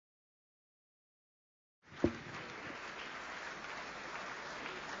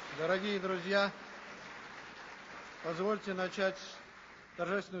Дорогие друзья, позвольте начать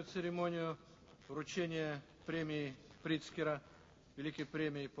торжественную церемонию вручения премии Приtzкера, Великой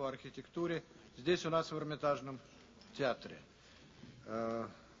премии по архитектуре, здесь у нас в Эрмитажном театре.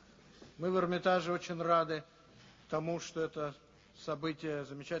 Мы в Эрмитаже очень рады тому, что это событие,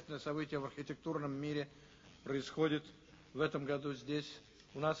 замечательное событие в архитектурном мире происходит в этом году здесь,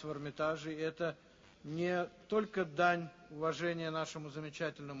 у нас в Эрмитаже. И это не только дань уважения нашему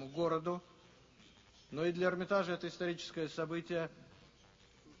замечательному городу, но и для Эрмитажа это историческое событие,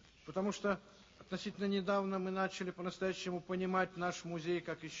 потому что относительно недавно мы начали по-настоящему понимать наш музей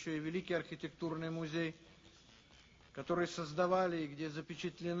как еще и великий архитектурный музей, который создавали и где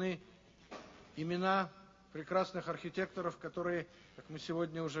запечатлены имена прекрасных архитекторов, которые, как мы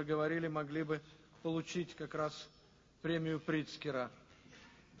сегодня уже говорили, могли бы получить как раз премию Приtzкера.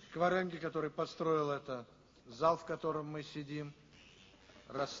 Кваренги, который построил это, зал, в котором мы сидим,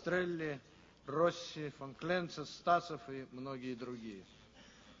 Растрелли, Росси, фон Кленце, Стасов и многие другие.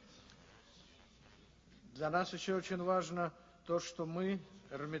 Для нас еще очень важно то, что мы,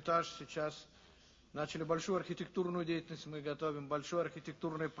 Эрмитаж, сейчас начали большую архитектурную деятельность, мы готовим большой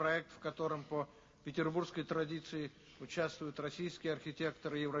архитектурный проект, в котором по петербургской традиции участвуют российские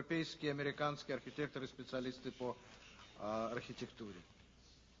архитекторы, европейские, американские архитекторы, специалисты по архитектуре.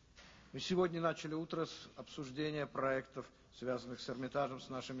 Мы сегодня начали утро с обсуждения проектов, связанных с Эрмитажем, с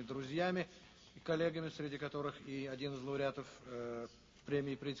нашими друзьями и коллегами, среди которых и один из лауреатов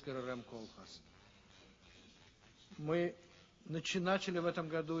премии Pritzker Рэм Koolhaas. Мы начали в этом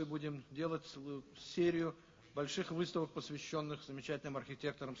году и будем делать целую серию больших выставок, посвященных замечательным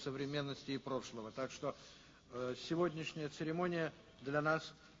архитекторам современности и прошлого. Так что сегодняшняя церемония для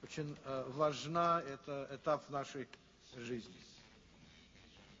нас очень важна, это этап в нашей жизни.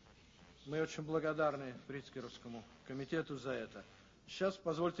 Мы очень благодарны Приtzкеровскому комитету за это. Сейчас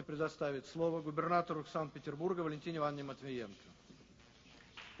позвольте предоставить слово губернатору Санкт-Петербурга Валентине Ивановне Матвиенко.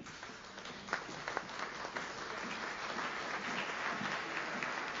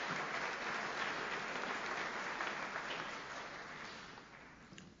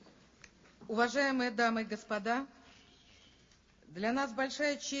 Уважаемые дамы и господа, для нас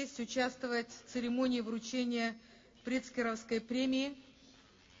большая честь участвовать в церемонии вручения Приtzкеровской премии,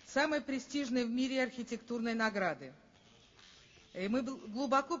 самой престижной в мире архитектурной награды. И мы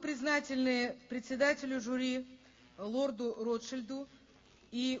глубоко признательны председателю жюри лорду Ротшильду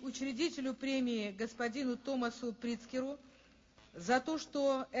и учредителю премии господину Томасу Приtzкеру за то,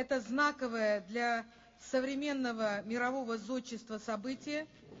 что это знаковое для современного мирового зодчества событие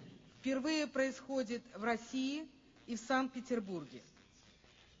впервые происходит в России и в Санкт-Петербурге.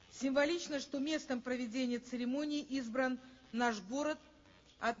 Символично, что местом проведения церемонии избран наш город,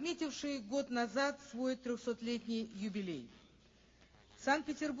 отметивший год назад свой 300-летний юбилей.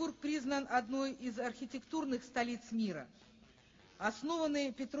 Санкт-Петербург признан одной из архитектурных столиц мира.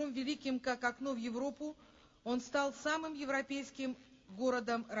 Основанный Петром Великим как окно в Европу, он стал самым европейским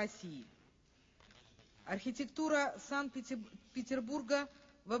городом России. Архитектура Санкт-Петербурга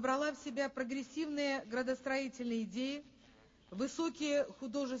вобрала в себя прогрессивные градостроительные идеи, высокие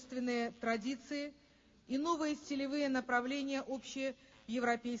художественные традиции и новые стилевые направления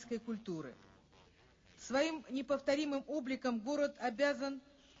общеевропейской культуры. Своим неповторимым обликом город обязан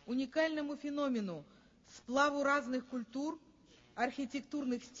уникальному феномену, сплаву разных культур,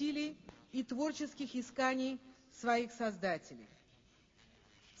 архитектурных стилей и творческих исканий своих создателей.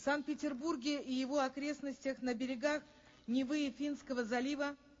 В Санкт-Петербурге и его окрестностях на берегах Невы и Финского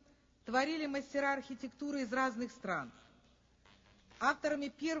залива творили мастера архитектуры из разных стран. Авторами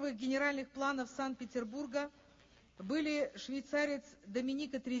первых генеральных планов Санкт-Петербурга были швейцарец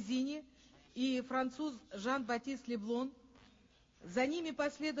Доминико Трезини и француз Жан-Батист Леблон. За ними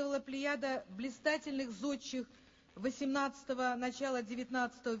последовала плеяда блистательных зодчих XVIII – начала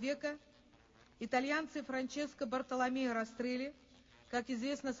XIX века, итальянцы Франческо Бартоломео Растрелли, как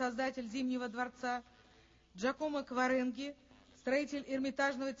известно, создатель Зимнего дворца, Джакомо Кваренги, строитель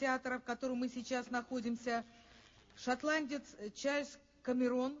Эрмитажного театра, в котором мы сейчас находимся, шотландец Чарльз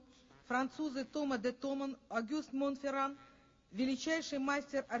Камерон, французы Тома де Томон, Агюст Монферран, величайший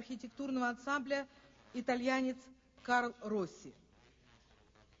мастер архитектурного ансамбля, итальянец Карл Росси.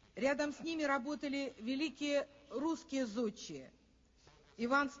 Рядом с ними работали великие русские зодчие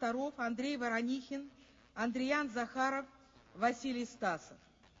Иван Старов, Андрей Воронихин, Андриан Захаров, Василий Стасов.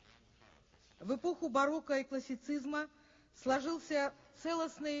 В эпоху барокко и классицизма сложился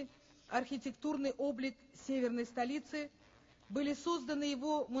целостный архитектурный облик северной столицы, были созданы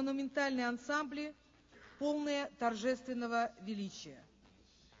его монументальные ансамбли, полные торжественного величия.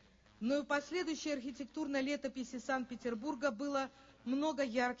 Но и в последующей архитектурной летописи Санкт-Петербурга было много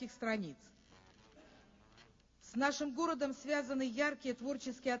ярких страниц. С нашим городом связаны яркие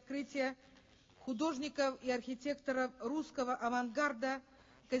творческие открытия художников и архитекторов русского авангарда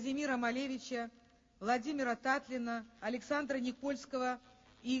Казимира Малевича, Владимира Татлина, Александра Никольского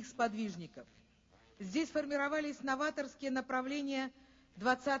и их сподвижников. Здесь формировались новаторские направления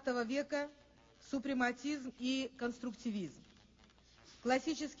XX века, супрематизм и конструктивизм.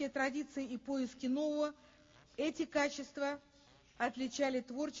 Классические традиции и поиски нового – эти качества отличали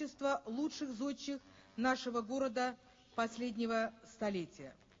творчество лучших зодчих нашего города последнего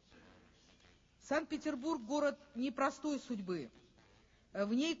столетия. Санкт-Петербург – город непростой судьбы.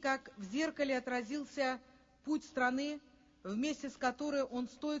 В ней, как в зеркале, отразился путь страны, вместе с которой он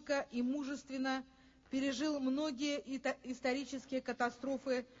стойко и мужественно пережил многие исторические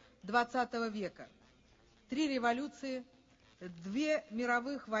катастрофы XX века. 3 революции, 2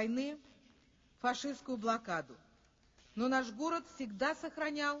 мировых войны, фашистскую блокаду. Но наш город всегда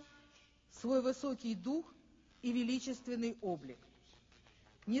сохранял свой высокий дух и величественный облик.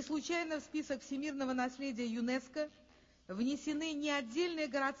 Не случайно в список всемирного наследия ЮНЕСКО внесены не отдельные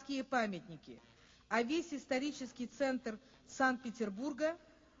городские памятники, а весь исторический центр Санкт-Петербурга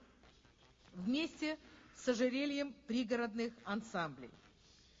вместе с ожерельем пригородных ансамблей.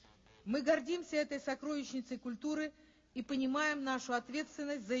 Мы гордимся этой сокровищницей культуры и понимаем нашу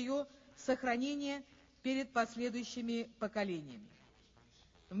ответственность за ее сохранение перед последующими поколениями.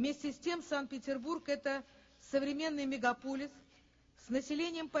 Вместе с тем, Санкт-Петербург – это современный мегаполис с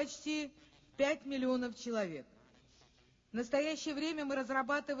населением почти 5 миллионов человек. В настоящее время мы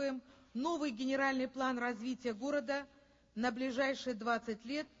разрабатываем новый генеральный план развития города на ближайшие 20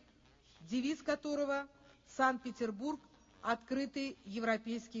 лет, девиз которого «Санкт-Петербург – открытый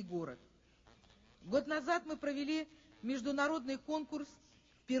европейский город». Год назад мы провели международный конкурс,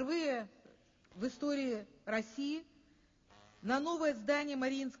 впервые в истории России, на новое здание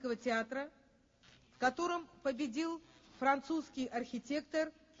Мариинского театра, в котором победил французский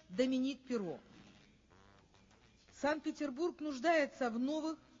архитектор Доминик Перро. Санкт-Петербург нуждается в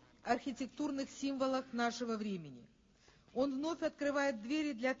новых архитектурных символах нашего времени. Он вновь открывает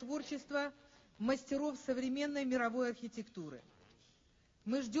двери для творчества мастеров современной мировой архитектуры.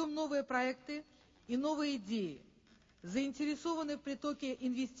 Мы ждем новые проекты и новые идеи, заинтересованы в притоке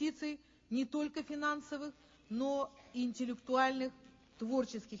инвестиций не только финансовых, но и интеллектуальных,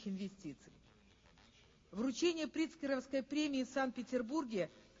 творческих инвестиций. Вручение Приtzkeровской премии в Санкт-Петербурге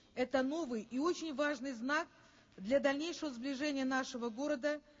 – это новый и очень важный знак для дальнейшего сближения нашего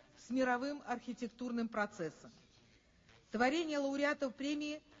города с мировым архитектурным процессом. Творения лауреатов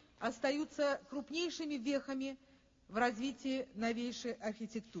премии остаются крупнейшими вехами в развитии новейшей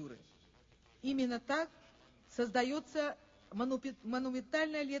архитектуры. Именно так создается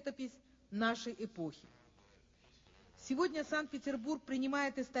монументальная летопись нашей эпохи. Сегодня Санкт-Петербург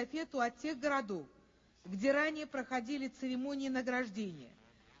принимает эстафету от тех городов, где ранее проходили церемонии награждения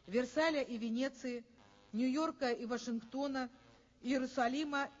 – Версаля и Венеции, Нью-Йорка и Вашингтона,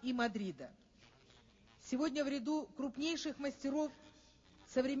 Иерусалима и Мадрида. Сегодня в ряду крупнейших мастеров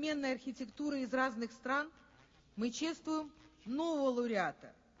современной архитектуры из разных стран мы чествуем нового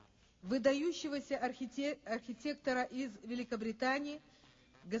лауреата, выдающегося архитектора из Великобритании,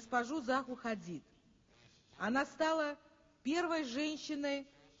 госпожу Заху Hadid. Она стала первой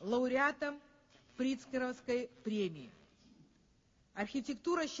женщиной-лауреатом Приtzkeровской премии.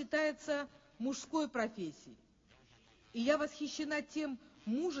 Архитектура считается мужской профессией, и я восхищена тем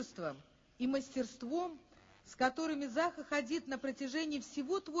мужеством и мастерством, с которыми Заха Hadid на протяжении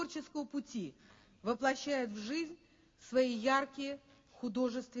всего творческого пути воплощает в жизнь свои яркие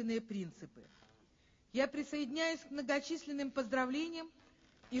художественные принципы. Я присоединяюсь к многочисленным поздравлениям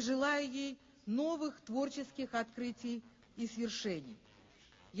и желаю ей новых творческих открытий и свершений.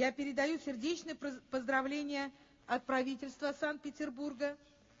 Я передаю сердечные поздравления от правительства Санкт-Петербурга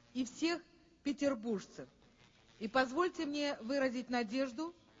и всех петербуржцев. И позвольте мне выразить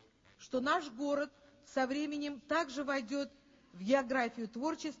надежду, что наш город со временем также войдет в географию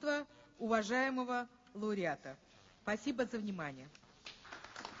творчества уважаемого лауреата. Спасибо за внимание.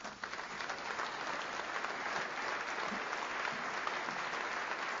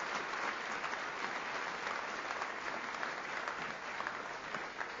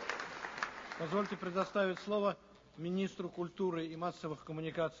 Позвольте предоставить слово министру культуры и массовых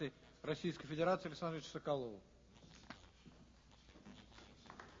коммуникаций Российской Федерации Александру Ильичу Соколову.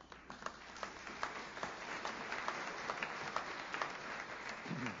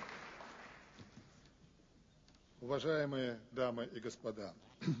 Уважаемые дамы и господа,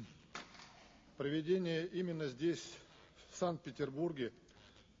 проведение именно здесь, в Санкт-Петербурге,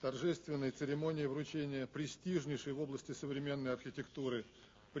 торжественной церемонии вручения престижнейшей в области современной архитектуры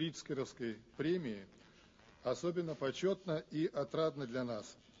Приtzkeровской премии особенно почетно и отрадно для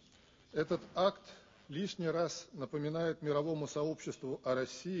нас. Этот акт лишний раз напоминает мировому сообществу о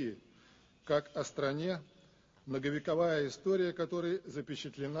России как о стране, многовековая история которой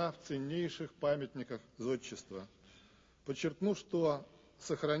запечатлена в ценнейших памятниках зодчества. Подчеркну, что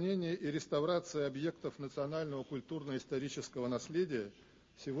сохранение и реставрация объектов национального культурно-исторического наследия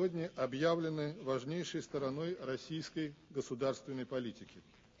сегодня объявлены важнейшей стороной российской государственной политики.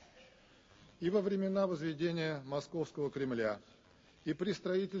 И во времена возведения Московского Кремля, и при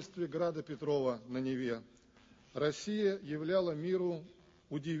строительстве града Петрова на Неве Россия являла миру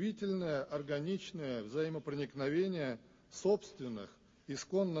удивительное органичное взаимопроникновение собственных,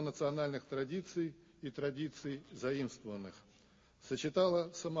 исконно национальных традиций и традиций заимствованных,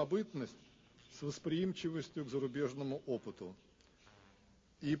 сочетала самобытность с восприимчивостью к зарубежному опыту.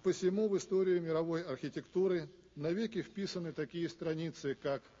 И посему в историю мировой архитектуры навеки вписаны такие страницы,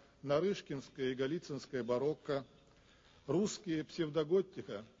 как нарышкинская и голицынская барокко, русские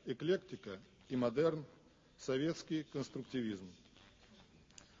псевдоготика, эклектика и модерн, советский конструктивизм.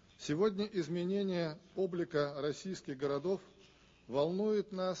 Сегодня изменение облика российских городов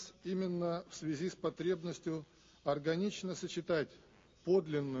волнует нас именно в связи с потребностью органично сочетать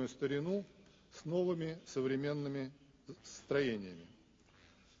подлинную старину с новыми современными строениями.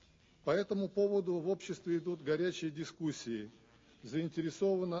 По этому поводу в обществе идут горячие дискуссии,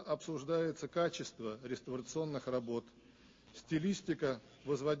 заинтересованно обсуждается качество реставрационных работ, стилистика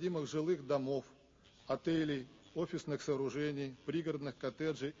возводимых жилых домов, отелей, офисных сооружений, пригородных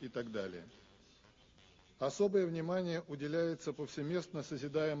коттеджей и так далее. Особое внимание уделяется повсеместно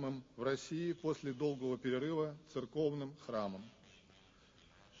созидаемым в России после долгого перерыва церковным храмам.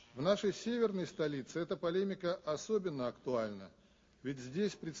 В нашей северной столице эта полемика особенно актуальна, ведь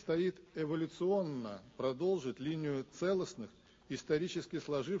здесь предстоит эволюционно продолжить линию целостных, исторически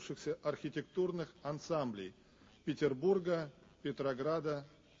сложившихся архитектурных ансамблей Петербурга, Петрограда,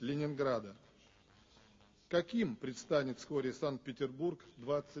 Ленинграда. Каким предстанет вскоре Санкт-Петербург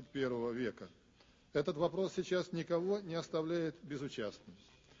XXI века? Этот вопрос сейчас никого не оставляет безучастным.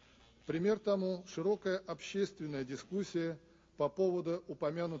 Пример тому широкая общественная дискуссия по поводу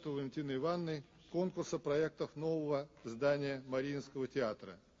упомянутого Валентиной Ивановной конкурса проектов нового здания Мариинского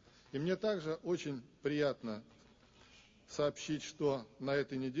театра. И мне также очень приятно сообщить, что на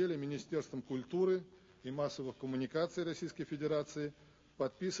этой неделе Министерством культуры и массовых коммуникаций Российской Федерации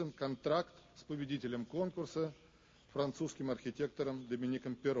подписан контракт с победителем конкурса, французским архитектором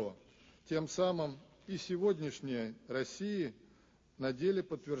Домиником Перро. Тем самым и сегодняшняя Россия на деле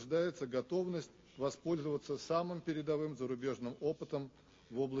подтверждается готовность воспользоваться самым передовым зарубежным опытом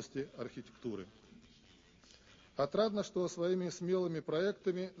в области архитектуры. Отрадно, что своими смелыми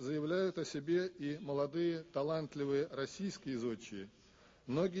проектами заявляют о себе и молодые, талантливые российские зодчие.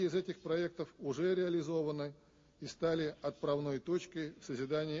 Многие из этих проектов уже реализованы и стали отправной точкой в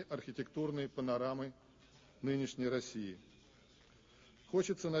созидании архитектурной панорамы нынешней России.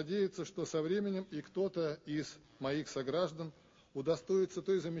 Хочется надеяться, что со временем и кто-то из моих сограждан удостоится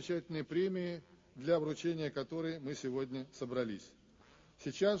той замечательной премии, для вручения которой мы сегодня собрались.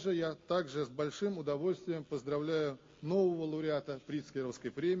 Сейчас же я также с большим удовольствием поздравляю нового лауреата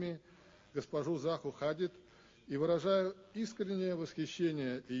Приtzkerovской премии, госпожу Заху Hadid, и выражаю искреннее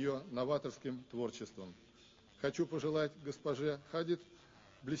восхищение ее новаторским творчеством. Хочу пожелать госпоже Hadid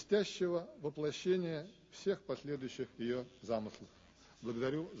блестящего воплощения всех последующих ее замыслов.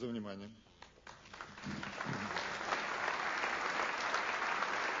 Благодарю за внимание.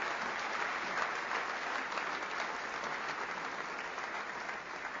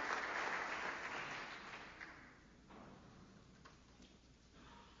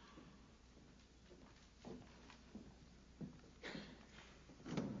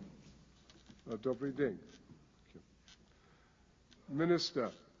 Добрый день.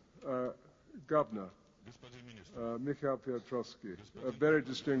 Minister, Governor, Mikhail Piotrowski, a very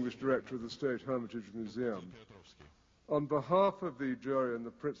distinguished director of the State Hermitage Museum. On behalf of the jury and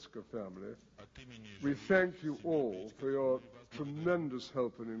the Pritzker family, we thank you all for your tremendous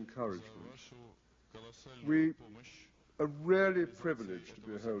help and encouragement. We are really privileged to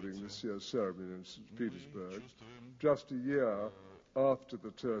be holding this year's ceremony in St. Petersburg, just a year after the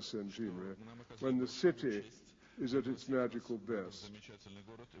tercentenary, when the city is at its magical best.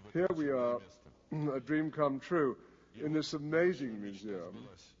 Here we are, a dream come true, in this amazing museum,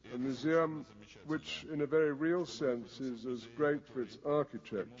 a museum which in a very real sense is as great for its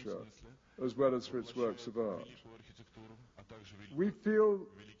architecture as well as for its works of art. We feel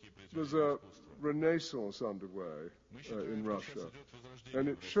there's a renaissance underway in Russia, and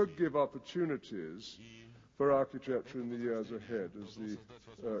it should give opportunities for architecture in the years ahead, as the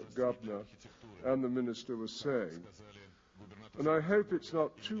governor and the minister were saying. And I hope it's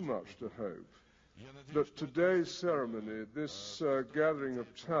not too much to hope that today's ceremony, this gathering of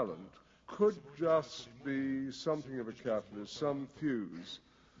talent, could just be something of a catalyst, some fuse,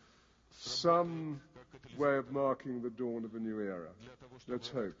 some way of marking the dawn of a new era. Let's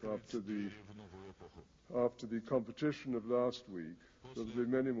hope after the competition of last week, there'll be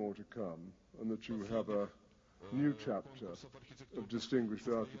many more to come, and that you have a new chapter of distinguished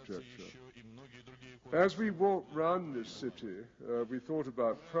architecture. As we walked round this city, we thought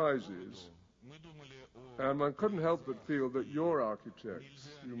about prizes, and one couldn't help but feel that your architects,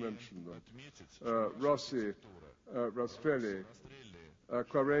 you mentioned them, Rossi, Rastrelli,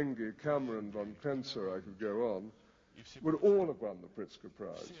 Quarenghi, Cameron, von Penzer, I could go on, would all have won the Pritzker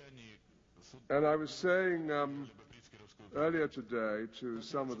Prize. And I was saying earlier today to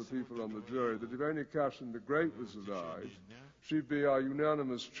some of the people on the jury that if only Catherine the Great was alive, she'd be our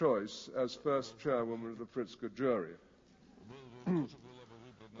unanimous choice as first chairwoman of the Pritzker jury.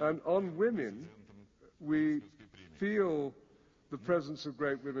 And on women, we feel the presence of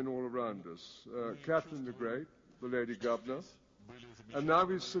great women all around us. Catherine the Great, the Lady Governor, and now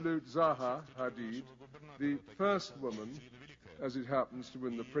we salute Zaha Hadid, the first woman, as it happens, to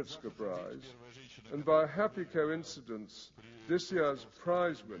win the Pritzker Prize. And by a happy coincidence, this year's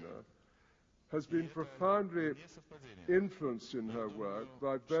prize winner has been profoundly influenced in her work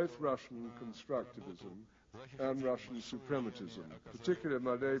by both Russian constructivism and Russian suprematism, particularly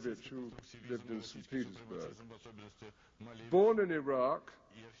Malevich, who lived in St. Petersburg. Born in Iraq,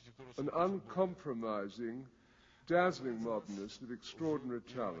 an uncompromising, dazzling modernist of extraordinary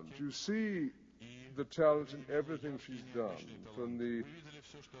talent. You see the talent in everything she's done, from the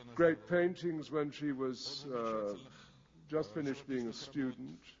great paintings when she was just finished being a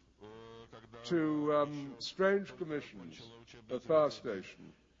student, to strange commissions, a fire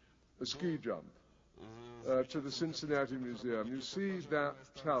station, a ski jump, to the Cincinnati Museum. You see that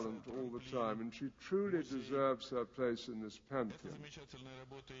talent all the time, and she truly deserves her place in this pantheon.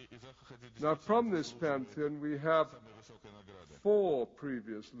 Now, from this pantheon, we have 4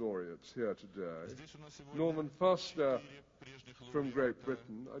 previous laureates here today. Norman Foster from Great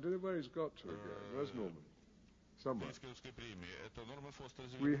Britain. I don't know where he's got to again. Where's Norman? Somewhere.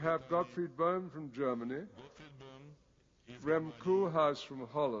 We have Gottfried Böhm from Germany. Rem Koolhaas from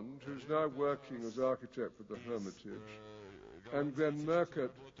Holland, who's now working as architect for the Hermitage, and Glenn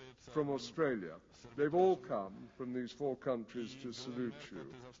Murcutt from Australia. They've all come from these 4 countries to salute you.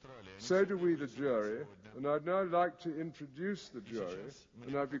 So do we, the jury, and I'd now like to introduce the jury,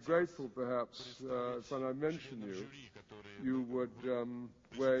 and I'd be grateful perhaps if when I mention you, you would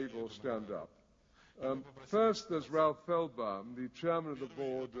wave or stand up. First, there's Ralph Feldbaum, the chairman of the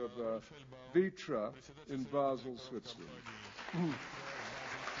board of Vitra in Basel, Switzerland.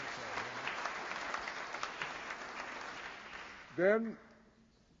 Then,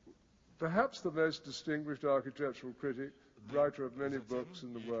 perhaps the most distinguished architectural critic, writer of many books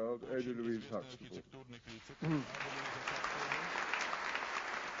in the world, Ada Louise Huxtable.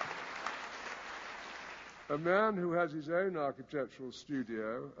 A man who has his own architectural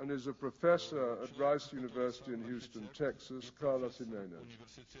studio and is a professor at Rice University in Houston, Texas, Carlos Jimenez.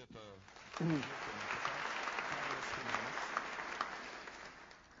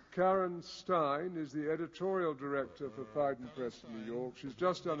 Karen Stein is the editorial director for Fiden Press in New York. She's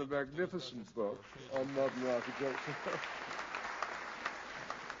just done a magnificent book on modern architecture.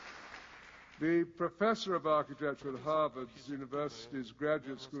 The professor of architecture at Harvard University's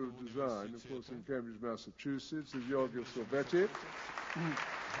Graduate School of Design, of course in Cambridge, Massachusetts, is Georgios Silvetti.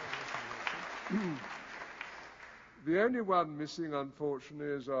 The only one missing, unfortunately,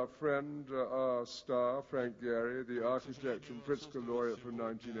 is our friend, our star, Frank Gehry, the architect and Pritzker laureate from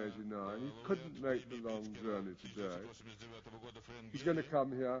 1989. He couldn't make the long journey today. He's going to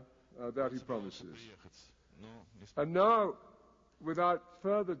come here, that he promises. And now, without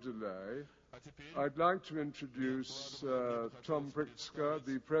further delay, I'd like to introduce Tom Pritzker,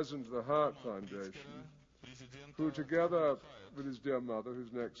 the president of the Hart Foundation, who together with his dear mother,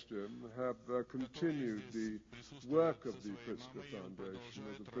 who's next to him, have continued the work of the Pritzker Foundation,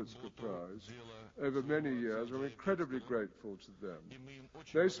 of the Pritzker Prize, over many years. I'm incredibly grateful to them.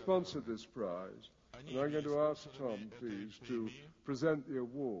 They sponsored this prize, and I'm going to ask Tom, please, to present the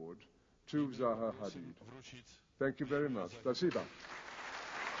award to Zaha Hadid. Thank you very much. Спасибо.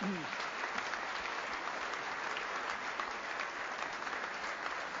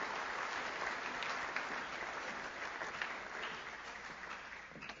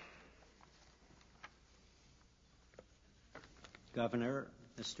 Governor,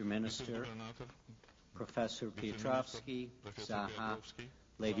 Mr. Minister, Professor Pietrovsky, Zaha,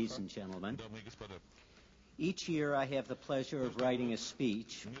 ladies and gentlemen. Each year I have the pleasure of writing a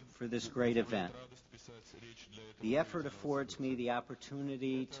speech for this great event. The effort affords me the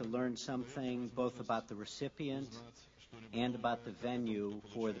opportunity to learn something both about the recipient and about the venue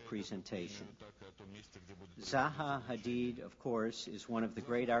for the presentation. Zaha Hadid, of course, is one of the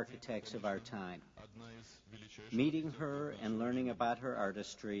great architects of our time. Meeting her and learning about her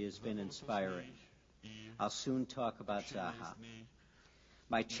artistry has been inspiring. I'll soon talk about Zaha.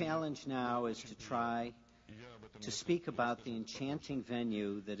 My challenge now is to try to speak about the enchanting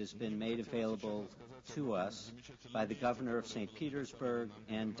venue that has been made available to us by the Governor of St. Petersburg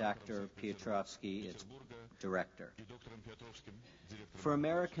and Dr. Pietrovsky, its director. For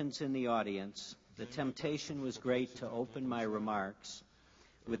Americans in the audience, the temptation was great to open my remarks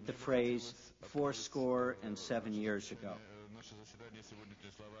with the phrase 7 years ago.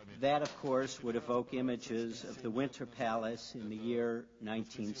 That, of course, would evoke images of the Winter Palace in the year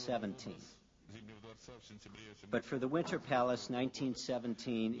 1917. But for the Winter Palace,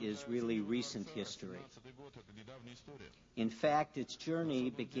 1917 is really recent history. In fact, its journey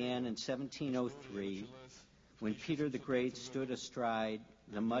began in 1703 when Peter the Great stood astride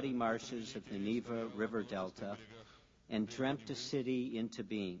the muddy marshes of the Neva River Delta and dreamt a city into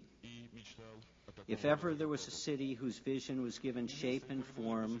being. If ever there was a city whose vision was given shape and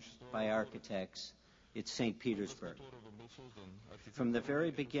form by architects, it's St. Petersburg. From the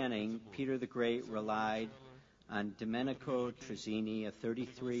very beginning, Peter the Great relied on Domenico Trezzini, a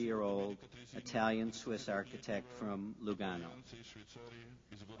 33-year-old Italian-Swiss architect from Lugano.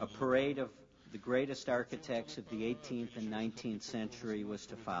 A parade of the greatest architects of the 18th and 19th century was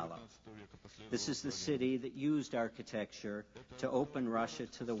to follow. This is the city that used architecture to open Russia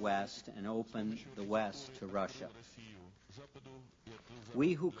to the West and open the West to Russia.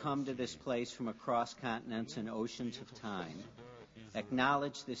 We who come to this place from across continents and oceans of time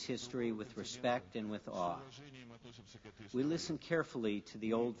acknowledge this history with respect and with awe. We listen carefully to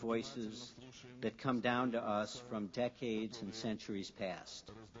the old voices that come down to us from decades and centuries past.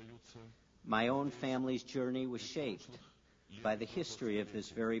 My own family's journey was shaped by the history of this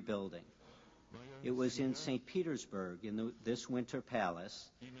very building. It was in St. Petersburg, in this Winter Palace,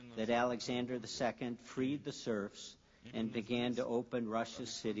 that Alexander II freed the serfs and began to open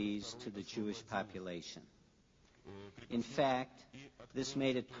Russia's cities to the Jewish population. In fact, this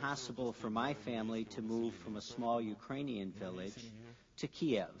made it possible for my family to move from a small Ukrainian village to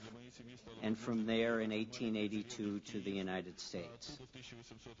Kiev, and from there in 1882 to the United States.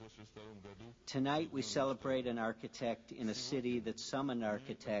 Tonight we celebrate an architect in a city that summoned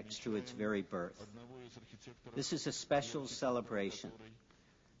architects to its very birth. This is a special celebration.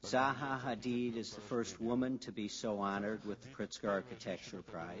 Zaha Hadid is the first woman to be so honored with the Pritzker Architecture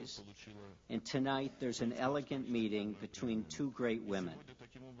Prize. And tonight there's an elegant meeting between two great women.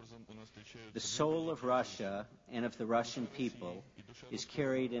 The soul of Russia and of the Russian people is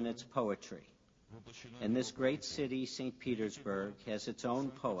carried in its poetry. And this great city, St. Petersburg, has its own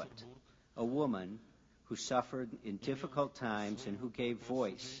poet, a woman who suffered in difficult times and who gave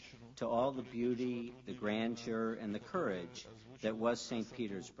voice to all the beauty, the grandeur, and the courage that was St.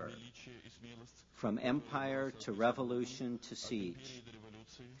 Petersburg. From empire to revolution to siege.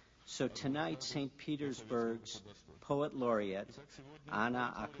 So tonight, St. Petersburg's poet laureate,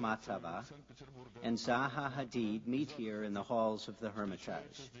 Anna Akhmatova, and Zaha Hadid meet here in the halls of the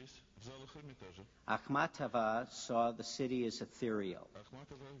Hermitage. Akhmatova saw the city as ethereal.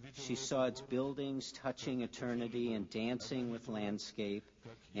 She saw its buildings touching eternity and dancing with landscape,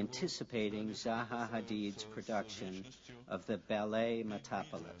 anticipating Zaha Hadid's production of the ballet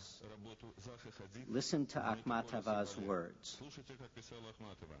Metapolis. Listen to Akhmatova's words.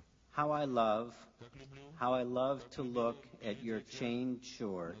 How I love to look at your chained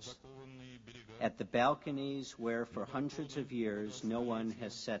shores, at the balconies where for hundreds of years no one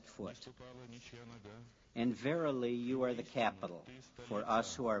has set foot. And verily you are the capital for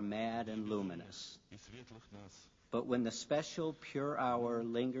us who are mad and luminous. But when the special pure hour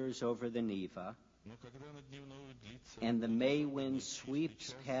lingers over the Neva, and the May wind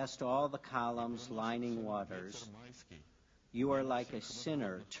sweeps past all the columns lining waters, you are like a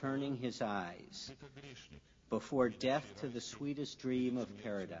sinner turning his eyes before death to the sweetest dream of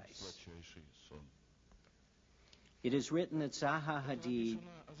paradise. It is written that Zaha Hadid,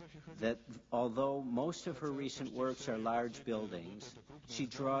 that although most of her recent works are large buildings, she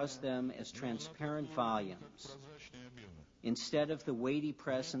draws them as transparent volumes. Instead of the weighty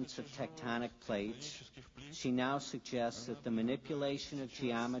presence of tectonic plates, she now suggests that the manipulation of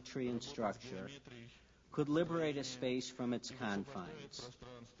geometry and structure could liberate a space from its confines.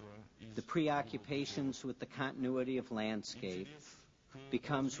 The preoccupations with the continuity of landscape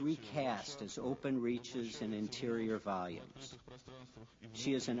becomes recast as open reaches and interior volumes.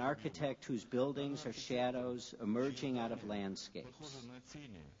 She is an architect whose buildings are shadows emerging out of landscapes.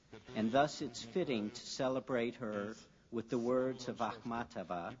 And thus it's fitting to celebrate her with the words of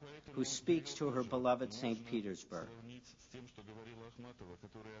Akhmatova, who speaks to her beloved St. Petersburg.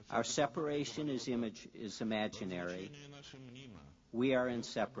 Our separation is imaginary. We are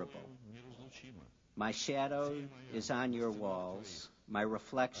inseparable. My shadow is on your walls. My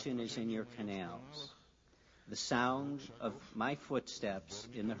reflection is in your canals. The sound of my footsteps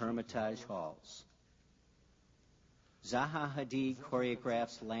in the Hermitage halls. Zaha Hadid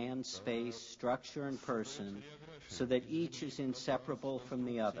choreographs land, space, structure, and person so that each is inseparable from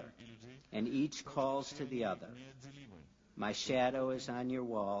the other, and each calls to the other. My shadow is on your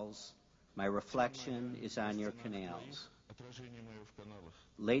walls. My reflection is on your canals.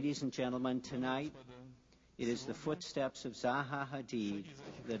 Ladies and gentlemen, tonight it is the footsteps of Zaha Hadid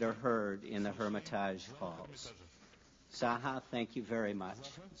that are heard in the Hermitage halls. Zaha, thank you very much.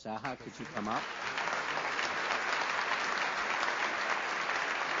 Zaha, could you come up?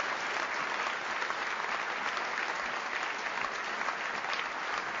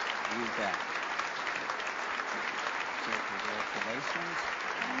 You bet. So congratulations.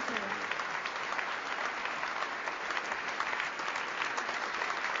 Thank you.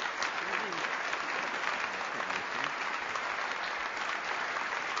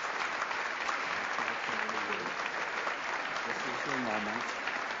 This is your moment.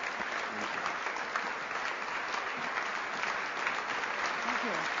 Thank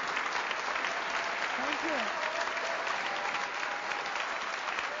you. Thank you.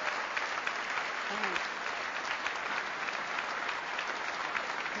 Thanks.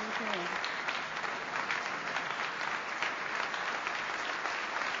 Thank you.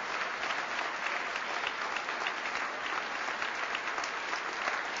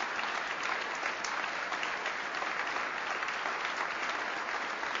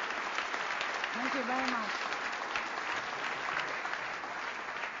 Thank you very much.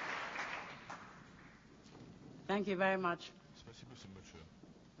 Thank you very much.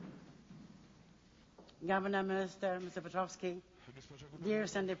 Governor, Minister, Mr. Petrovsky, dear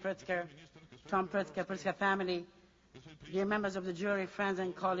Cindy Pritzker, from Pritzker family, dear members of the jury, friends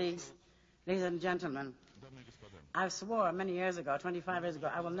and colleagues, ladies and gentlemen. I swore many years ago, 25 years ago,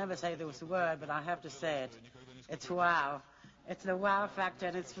 I will never say this word, but I have to say it. It's wow. It's the wow factor,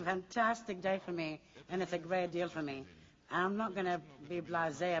 and it's a fantastic day for me, and it's a great deal for me. I'm not going to be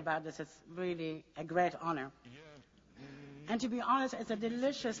blasé about this. It's really a great honor. And to be honest, it's a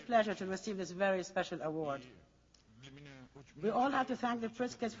delicious pleasure to receive this very special award. We all have to thank the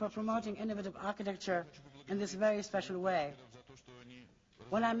Pritzkers for promoting innovative architecture in this very special way.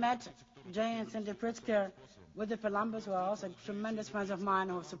 When I met Jay and Cindy Pritzker with the Columbus, who are also tremendous friends of mine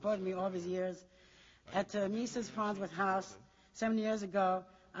who have supported me all these years, at Mises Farnsworth House 7 years ago,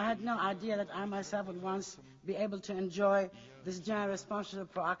 I had no idea that I myself would once be able to enjoy this generous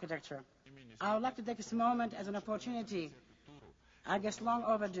sponsorship for architecture. I would like to take this moment as an opportunity, I guess long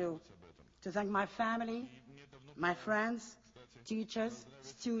overdue, to thank my family, my friends, teachers,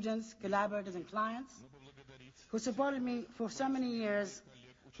 students, collaborators, and clients who supported me for so many years,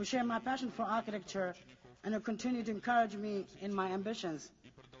 who share my passion for architecture, and who continue to encourage me in my ambitions.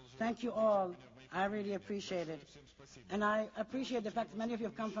 Thank you all. I really appreciate it. And I appreciate the fact that many of you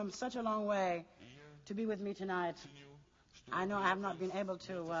have come from such a long way to be with me tonight. I know I have not been able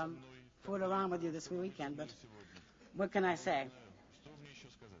to fool around with you this weekend, but what can I say?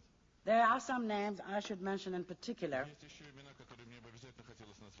 There are some names I should mention in particular.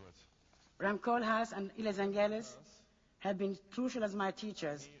 Koolhaas and Elia Zenghelis have been crucial as my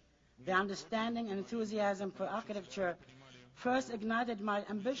teachers. Their understanding and enthusiasm for architecture first ignited my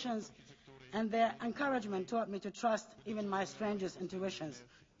ambitions, and their encouragement taught me to trust even my strangest intuitions.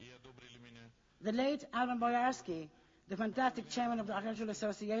 The late Alvin Boyarsky, the fantastic chairman of the Architectural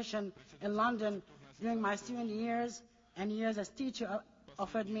Association in London during my student years and years as teacher,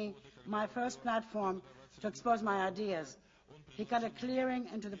 offered me my first platform to expose my ideas. He cut a clearing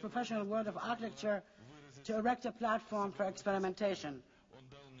into the professional world of architecture to erect a platform for experimentation.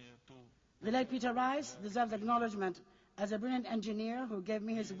 The late Peter Rice deserves acknowledgement as a brilliant engineer who gave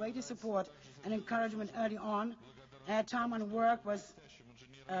me his weighty support and encouragement early on, at a time when work was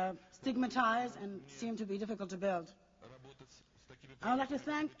stigmatized and seemed to be difficult to build. I would like to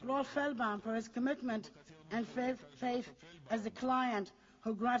thank Rolf Feldbaum for his commitment and faith as the client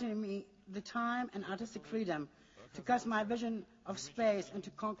who granted me the time and artistic freedom to cast my vision of space into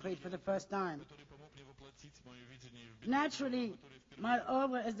concrete for the first time. Naturally, my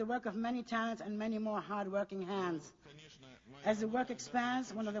oeuvre is the work of many talents and many more hard-working hands. As the work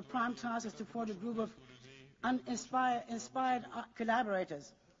expands, one of the prime tasks is to forge a group of inspired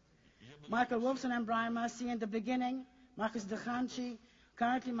collaborators. Michael Wolfson and Brian Marcy in the beginning, Marcus DeChanchi,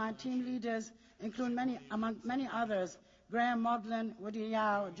 currently my team leaders include among many others, Graham Modlin, Woody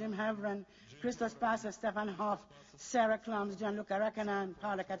Yao, Jim Heverin, Christos Passer, Stefan Hoff, Sarah Klums, Gianluca Recana, and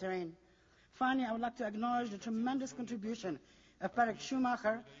Paula Catherine. Finally, I would like to acknowledge the tremendous contribution of Patrick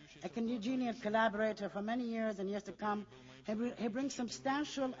Schumacher, a congenial collaborator for many years and years to come. He brings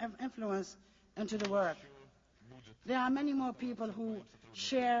substantial influence into the work. There are many more people who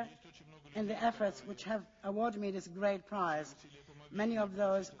share in the efforts which have awarded me this great prize. Many of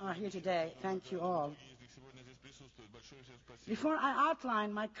those are here today. Thank you all. Before I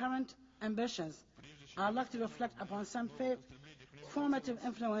outline my current ambitions, I'd like to reflect upon some formative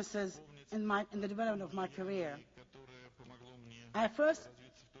influences in the development of my career. I first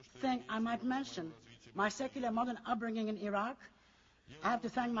think I might mention my secular modern upbringing in Iraq. I have to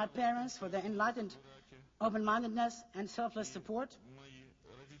thank my parents for their enlightened open-mindedness and selfless support.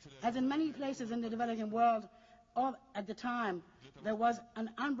 As in many places in the developing world, at the time, there was an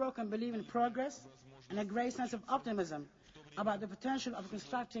unbroken belief in progress and a great sense of optimism about the potential of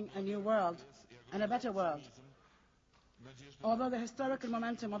constructing a new world and a better world. Although the historical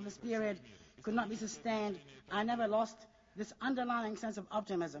momentum of this period could not be sustained, I never lost this underlying sense of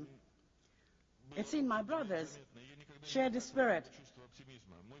optimism. It seemed my brothers shared this spirit.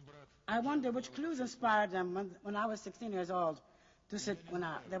 I wonder which clues inspired them when I was 16 years old to sit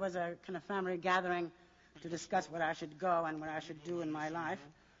there was a kind of family gathering to discuss where I should go and what I should do in my life.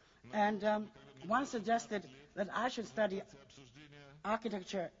 And one suggested that I should study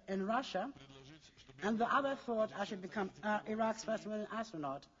architecture in Russia, and the other thought I should become Iraq's first women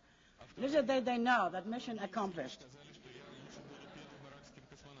astronaut. Little did they know that mission accomplished.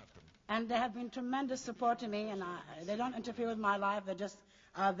 And they have been tremendous support to me, and they don't interfere with my life. They just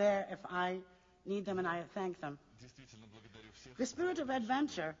are there if I need them, and I thank them. The spirit of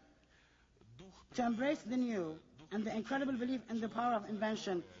adventure, to embrace the new, and the incredible belief in the power of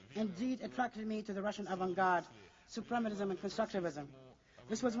invention indeed attracted me to the Russian avant-garde, suprematism and constructivism.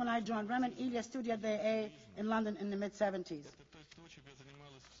 This was when I joined Rem and Elia studio at the AA in London in the mid-70s.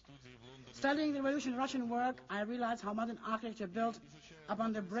 Studying the revolutionary Russian work, I realized how modern architecture built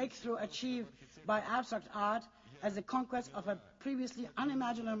upon the breakthrough achieved by abstract art as the conquest of a previously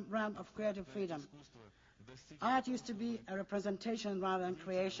unimaginable realm of creative freedom. Art used to be a representation rather than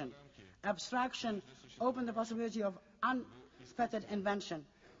creation. Abstraction opened the possibility of unfettered invention.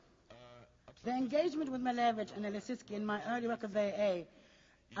 The engagement with Malevich and Elisitsky in my early work at the AA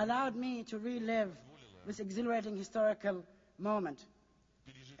allowed me to relive this exhilarating historical moment.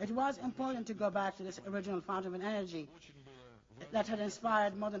 It was important to go back to this original fountain of energy that had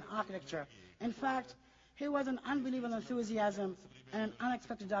inspired modern architecture. In fact, here was an unbelievable enthusiasm and an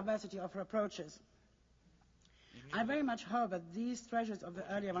unexpected diversity of approaches. I very much hope that these treasures of the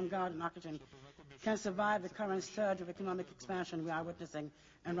early avant-garde in architecture can survive the current surge of economic expansion we are witnessing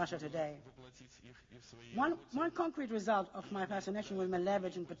in Russia today. One concrete result of my fascination with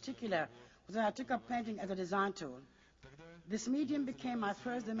Malevich in particular was that I took up painting as a design tool. This medium became my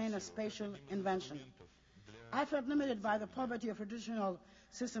first domain of spatial invention. I felt limited by the poverty of traditional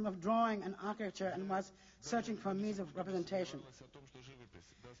system of drawing and architecture and was searching for means of representation.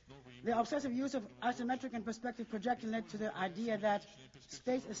 The obsessive use of isometric and perspective projection led to the idea that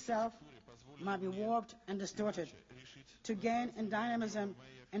space itself might be warped and distorted to gain in dynamism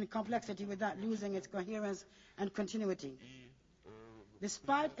and complexity without losing its coherence and continuity.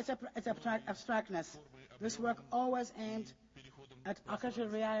 Despite its abstractness, this work always aimed at architectural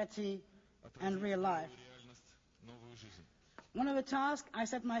reality and real life. One of the tasks I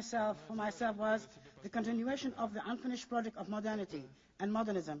set for myself was the continuation of the unfinished project of modernity and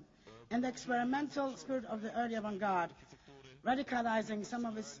modernism and the experimental spirit of the early avant-garde, radicalizing some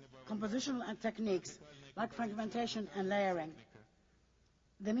of its compositional and techniques like fragmentation and layering.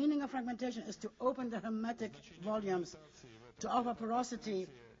 The meaning of fragmentation is to open the hermetic volumes to offer porosity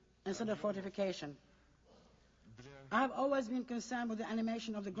instead of fortification. I have always been concerned with the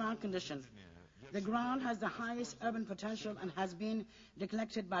animation of the ground condition. The ground has the highest urban potential and has been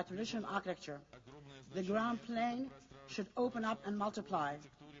neglected by traditional architecture. The ground plane should open up and multiply.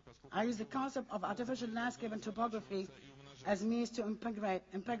 I use the concept of artificial landscape and topography as means to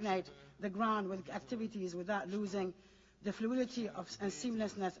impregnate the ground with activities without losing the fluidity and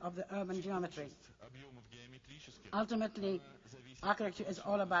seamlessness of the urban geometry. Ultimately, architecture is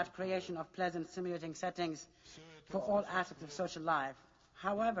all about creation of pleasant, stimulating settings for all aspects of social life.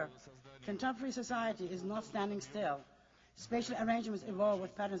 However, contemporary society is not standing still. spatial arrangements evolve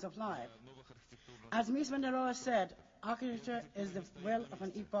with patterns of life. As Mies van der Rohe said, architecture is the will of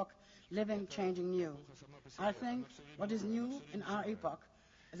an epoch, living, changing, new. I think what is new in our epoch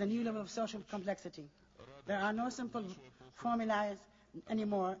is a new level of social complexity. There are no simple formulas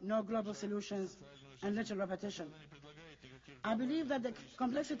anymore, no global solutions, and little repetition. I believe that the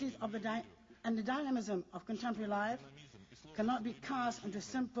complexities of the dynamism of contemporary life cannot be cast into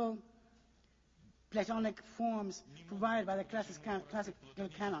simple Platonic forms provided by the classical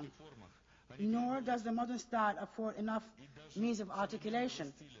canon, nor does the modern style afford enough means of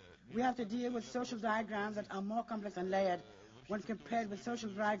articulation. We have to deal with social diagrams that are more complex and layered when compared with social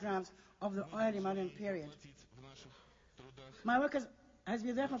diagrams of the early modern period. My work has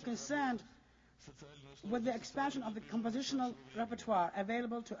been therefore concerned with the expansion of the compositional repertoire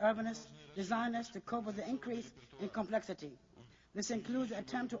available to urbanists, designers to cope with the increase in complexity. This includes the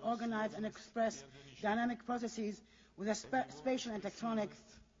attempt to organize and express dynamic processes with a spatial and tectonic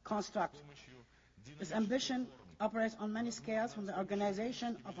construct. This ambition operates on many scales, from the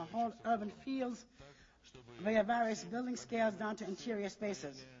organization of a whole urban fields via various building scales down to interior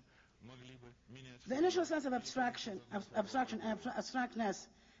spaces. The initial sense of abstraction and abstractness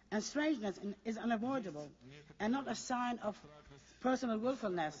and strangeness is unavoidable and not a sign of personal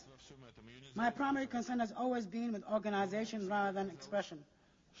willfulness. My primary concern has always been with organization rather than expression.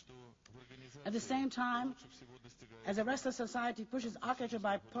 At the same time, as a restless society pushes architecture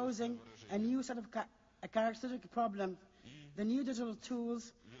by posing a new set of characteristic problems, the new digital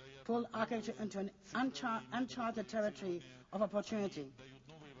tools pull architecture into an uncharted territory of opportunity.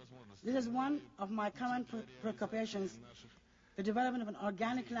 This is one of my current preoccupations, the development of an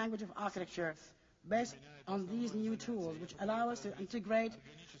organic language of architecture based on these new tools, which allow us to integrate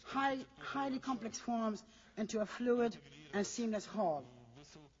highly complex forms into a fluid and seamless whole.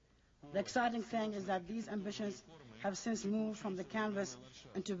 The exciting thing is that these ambitions have since moved from the canvas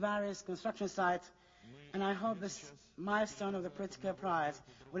into various construction sites, and I hope this milestone of the Pritzker Prize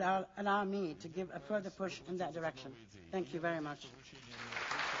will allow me to give a further push in that direction. Thank you very much.